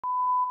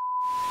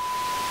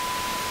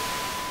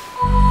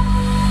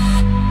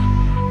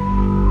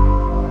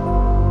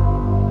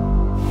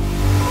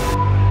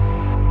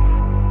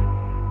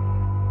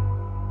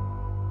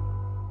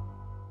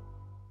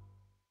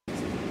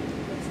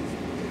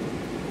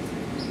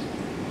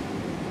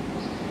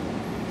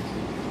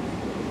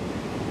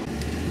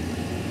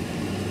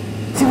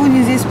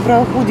Сегодня здесь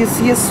проходит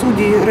съезд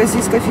судей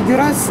Российской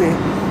Федерации,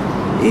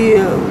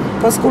 и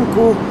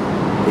поскольку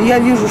я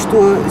вижу,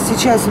 что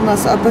сейчас у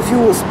нас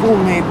апофеоз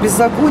полный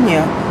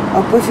беззакония,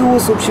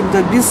 апофеоз, в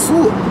общем-то,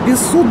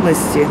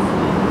 бессудности,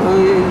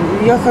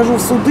 я хожу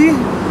в суды,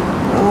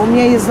 у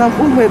меня есть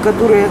знакомые,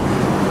 которые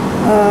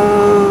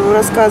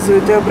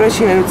рассказывают и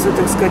обращаются,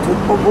 так сказать, вот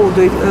по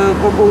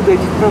поводу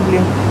этих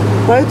проблем.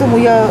 Поэтому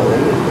я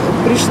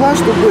пришла,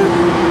 чтобы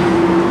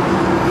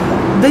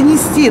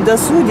донести до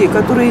судей,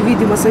 которые,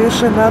 видимо,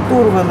 совершенно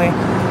оторваны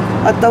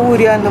от того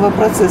реального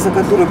процесса,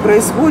 который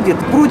происходит,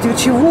 против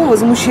чего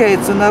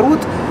возмущается народ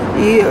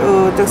и,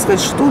 так сказать,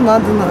 что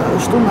надо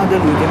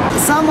людям.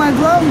 Самое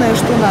главное,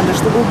 что надо,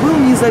 чтобы был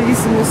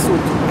независимый суд.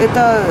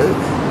 Это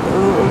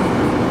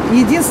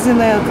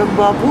единственная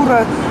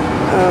опора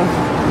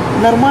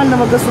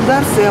нормального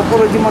государства и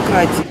опора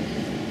демократии.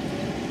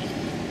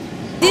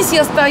 Здесь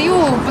я стою,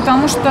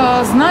 потому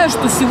что знаю,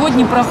 что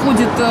сегодня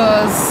проходит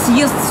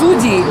съезд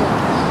судей,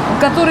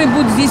 который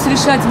будет здесь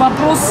решать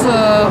вопрос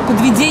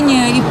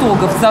подведения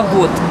итогов за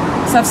год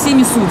со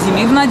всеми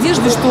судьями. И в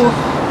надежде, что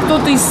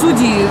кто-то из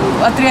судей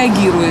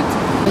отреагирует.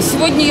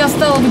 Сегодня я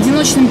стала в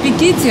одиночном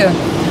пикете,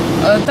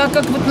 так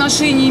как в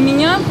отношении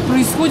меня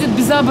происходит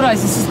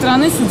безобразие со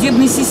стороны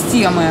судебной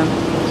системы.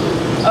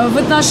 В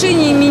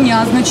отношении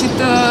меня, значит,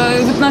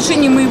 в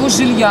отношении моего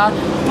жилья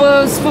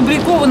по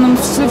сфабрикованным,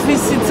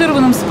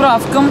 сфальсифицированным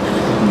справкам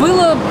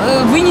было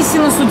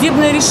вынесено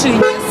судебное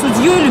решение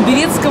судьей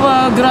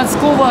Люберецкого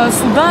городского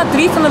суда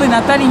Трифоновой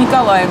Натальи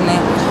Николаевны,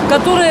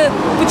 которая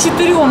по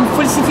 4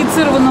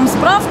 фальсифицированным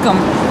справкам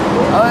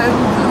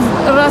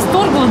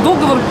расторгла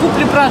договор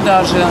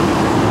купли-продажи.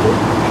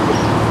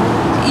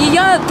 И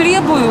я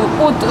требую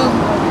от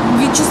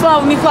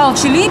Вячеслава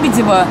Михайловича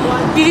Лебедева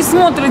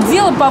пересмотра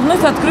дела по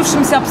вновь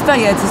открывшимся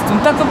обстоятельствам,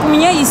 так как у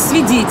меня есть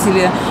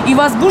свидетели и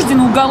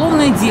возбуждено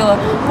уголовное дело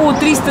по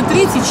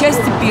 303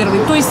 части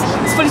 1, то есть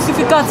с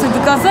фальсификацией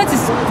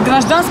доказательств в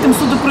гражданском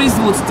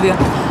судопроизводстве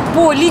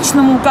по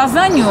личному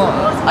указанию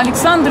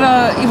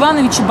Александра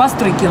Ивановича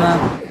Бастрыкина.